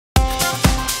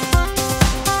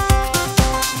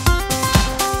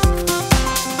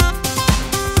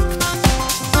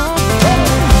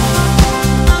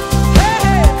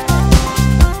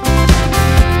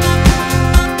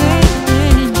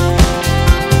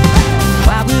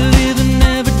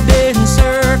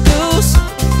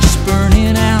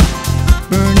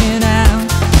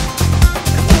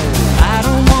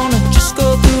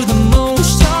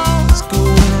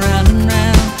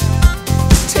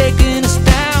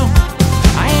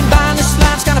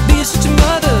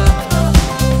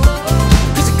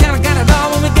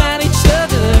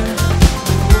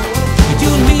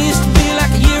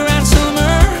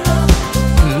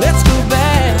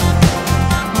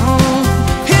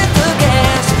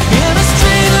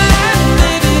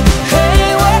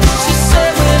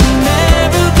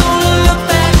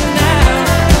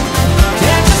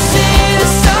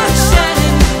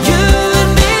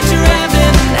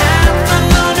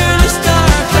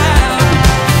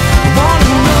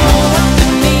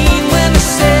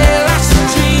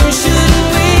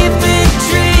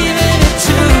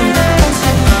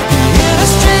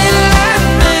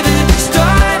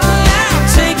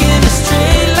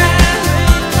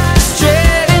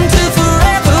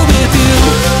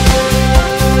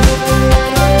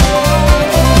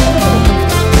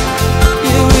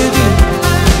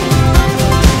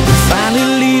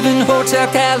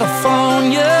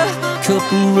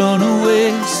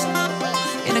ways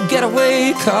in a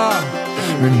getaway car.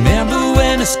 Remember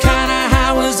when it's kinda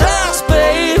how it was us,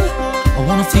 babe? I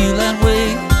wanna feel that way,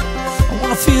 I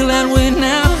wanna feel that way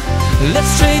now.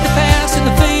 Let's trade the past and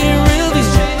the fading real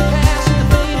view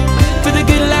for the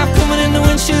good life coming in the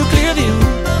windshield clear view.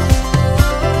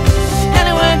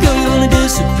 Anywhere I go, you wanna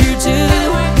disappear too.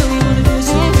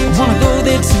 I wanna go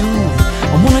there too,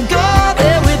 I wanna go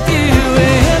there with you.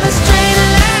 And let's trade a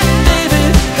line, baby.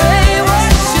 Hey,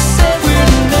 what you said,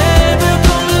 we're never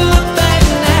gonna look back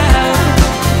now.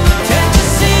 Can't you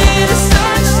see the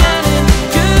sun shining?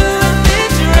 You and me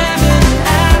drivin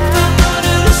out from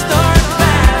under the stars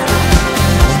back.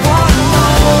 I wanna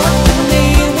know what you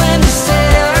mean when you say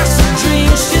life's a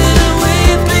dream. Should've we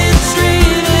been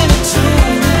dreaming it true?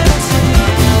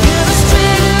 Yeah, let's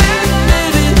trade a line,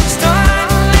 baby.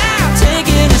 Starting now,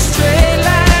 taking a straight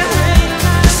line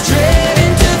straight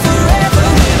into forever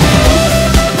with you.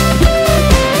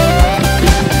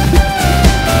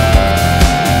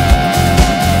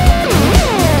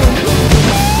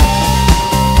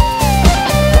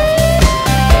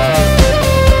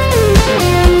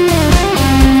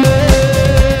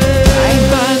 I ain't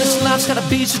buying this life's gotta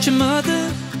be such a mother,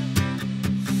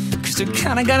 'cause we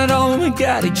kinda got it all when we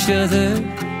got each other.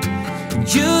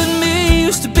 You and me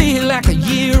used to be like a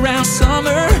year-round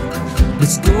summer.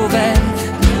 Let's go back,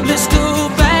 let's go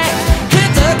back.